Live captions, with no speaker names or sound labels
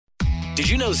Did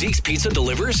you know Zeke's Pizza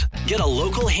delivers? Get a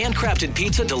local handcrafted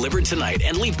pizza delivered tonight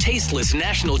and leave tasteless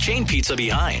national chain pizza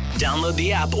behind. Download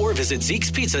the app or visit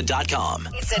Zeke'sPizza.com.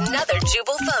 It's another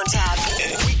Jubal phone tab.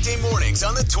 Weekday mornings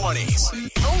on the 20s.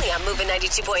 Only on Moving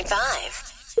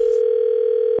 92.5.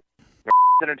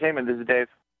 Entertainment, this is Dave.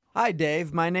 Hi,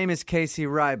 Dave. My name is Casey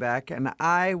Ryback, and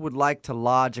I would like to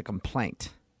lodge a complaint.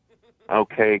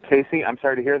 Okay, Casey, I'm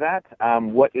sorry to hear that.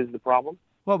 What is the problem?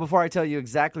 Well, before I tell you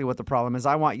exactly what the problem is,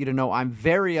 I want you to know I'm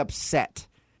very upset.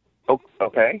 Oh,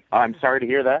 okay. I'm sorry to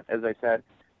hear that, as I said.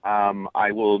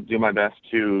 I will do my best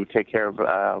to take care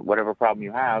of whatever problem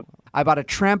you have. I bought a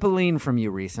trampoline from you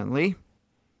recently.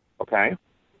 Okay.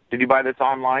 Did you buy this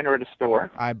online or at a store?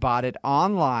 I bought it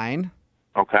online.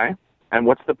 Okay. And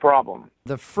what's the problem?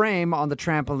 The frame on the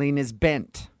trampoline is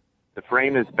bent. The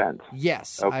frame is bent.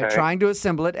 Yes. Okay. I'm trying to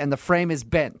assemble it, and the frame is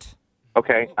bent.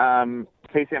 Okay.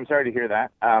 Casey, I'm sorry to hear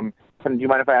that. Do you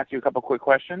mind if I ask you a couple quick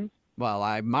questions? Well,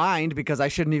 I mind because I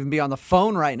shouldn't even be on the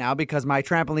phone right now because my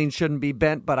trampoline shouldn't be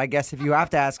bent, but I guess if you have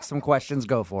to ask some questions,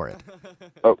 go for it.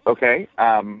 Oh, okay.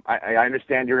 I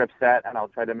understand you're upset, and I'll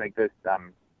try to make this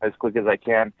as quick as I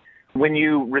can. When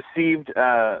you received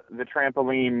the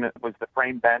trampoline, was the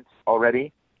frame bent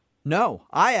already? No,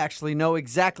 I actually know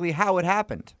exactly how it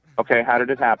happened. Okay, how did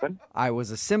it happen? I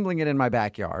was assembling it in my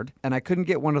backyard, and I couldn't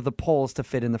get one of the poles to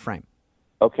fit in the frame.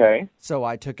 Okay. So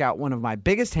I took out one of my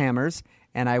biggest hammers,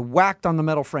 and I whacked on the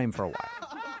metal frame for a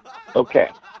while. Okay.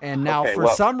 And now, for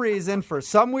some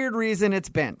weird reason, it's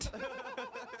bent.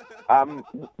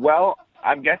 Well,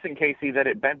 I'm guessing, Casey, that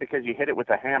it bent because you hit it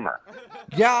with a hammer.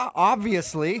 Yeah,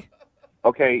 obviously.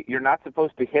 Okay, you're not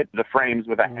supposed to hit the frames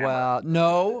with a hammer. Well,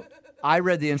 no. I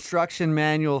read the instruction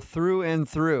manual through and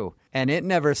through, and it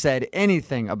never said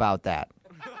anything about that.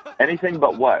 Anything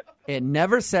but what? It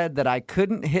never said that I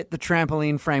couldn't hit the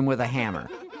trampoline frame with a hammer.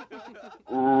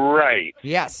 Right.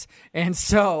 Yes. And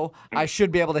so I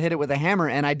should be able to hit it with a hammer,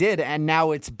 and I did, and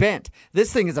now it's bent.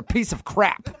 This thing is a piece of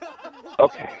crap.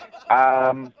 Okay.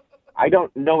 I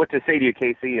don't know what to say to you,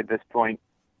 Casey, at this point.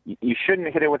 You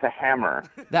shouldn't hit it with a hammer.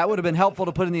 That would have been helpful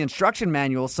to put in the instruction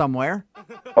manual somewhere.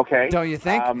 Okay. Don't you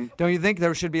think? Don't you think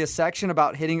there should be a section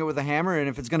about hitting it with a hammer, and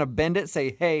if it's going to bend it,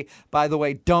 say, hey, by the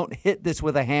way, don't hit this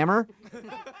with a hammer?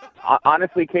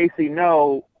 Honestly, Casey,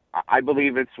 no. I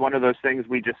believe it's one of those things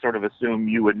we just sort of assume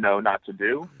you would know not to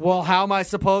do. Well, how am I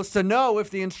supposed to know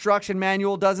if the instruction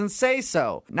manual doesn't say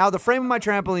so? Now, the frame of my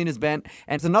trampoline is bent,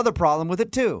 and it's another problem with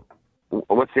it, too.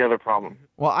 What's the other problem?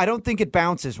 Well, I don't think it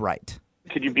bounces right.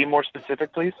 Could you be more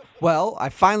specific, please? Well, I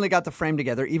finally got the frame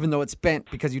together, even though it's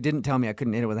bent because you didn't tell me I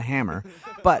couldn't hit it with a hammer.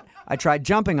 But I tried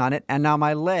jumping on it, and now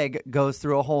my leg goes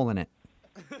through a hole in it.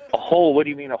 A hole? What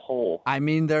do you mean a hole? I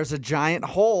mean, there's a giant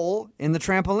hole in the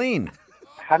trampoline.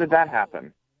 How did that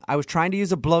happen? I was trying to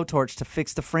use a blowtorch to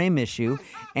fix the frame issue,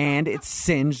 and it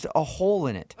singed a hole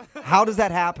in it. How does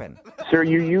that happen? Sir,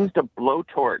 you used a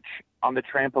blowtorch on the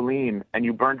trampoline, and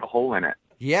you burned a hole in it.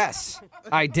 Yes,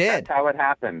 I did. That's how it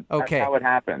happened. Okay. That's how it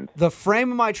happened. The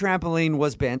frame of my trampoline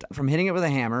was bent from hitting it with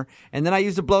a hammer, and then I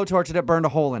used a blowtorch and it burned a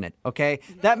hole in it, okay?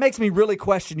 That makes me really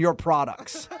question your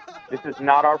products. This is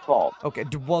not our fault. Okay,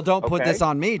 well, don't put this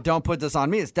on me. Don't put this on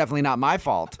me. It's definitely not my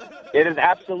fault. It is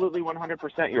absolutely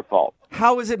 100% your fault.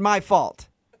 How is it my fault?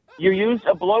 You used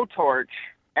a blowtorch,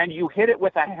 and you hit it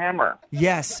with a hammer.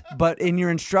 Yes, but in your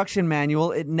instruction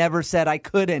manual, it never said I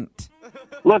couldn't.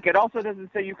 Look, it also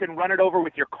doesn't say you can run it over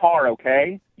with your car,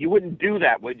 okay? You wouldn't do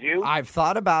that, would you? I've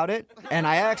thought about it, and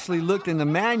I actually looked in the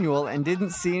manual and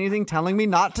didn't see anything telling me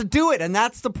not to do it, and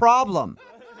that's the problem.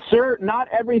 Sir, not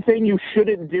everything you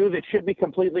shouldn't do that should be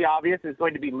completely obvious is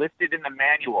going to be listed in the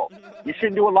manual. You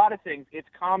shouldn't do a lot of things. It's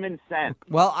common sense.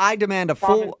 Well, I demand a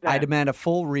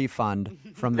full refund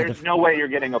from the There's no way you're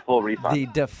getting a full refund. The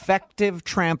defective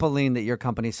trampoline that your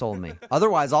company sold me.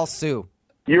 Otherwise, I'll sue.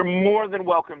 You're more than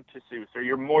welcome to sue, sir.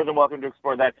 You're more than welcome to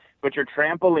explore that. But your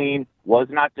trampoline was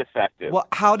not defective. Well,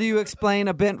 how do you explain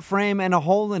a bent frame and a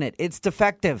hole in it? It's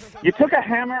defective. You took a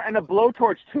hammer and a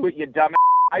blowtorch to it, you dumb.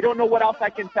 I don't know what else I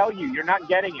can tell you. You're not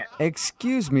getting it.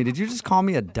 Excuse me. Did you just call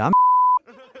me a dumb?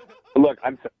 Look,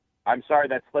 I'm sorry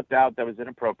that slipped out. That was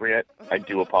inappropriate. I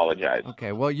do apologize.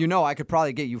 Okay, well, you know I could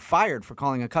probably get you fired for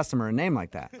calling a customer a name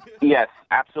like that. Yes,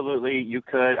 absolutely. You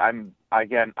could. I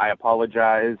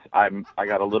apologize. I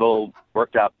got a little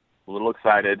worked up, a little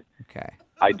excited. Okay.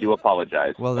 I do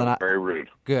apologize. Well, that then was very rude.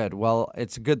 Good. Well,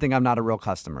 it's a good thing I'm not a real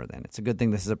customer then. It's a good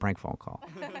thing this is a prank phone call.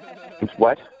 It's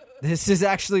what? This is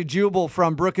actually Jubal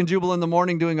from Brook and Jubal in the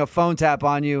Morning doing a phone tap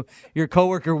on you. Your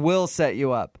coworker Will set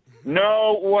you up.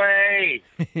 No way.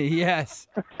 Yes.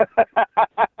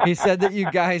 He said that you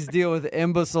guys deal with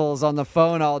imbeciles on the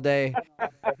phone all day.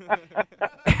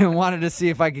 and wanted to see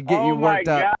if I could get you worked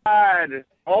up. Oh, my God.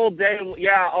 All day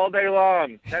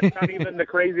long. That's not even the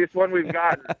craziest one we've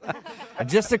gotten.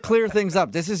 Just to clear things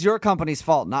up, this is your company's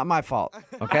fault, not my fault,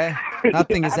 okay?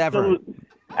 Nothing is ever.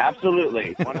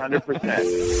 Absolutely,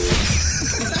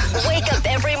 100%. Wake up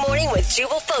every morning with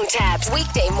Jubal phone tabs.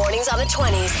 Weekday mornings on the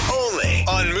 20s. Only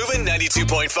on Moving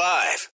 92.5.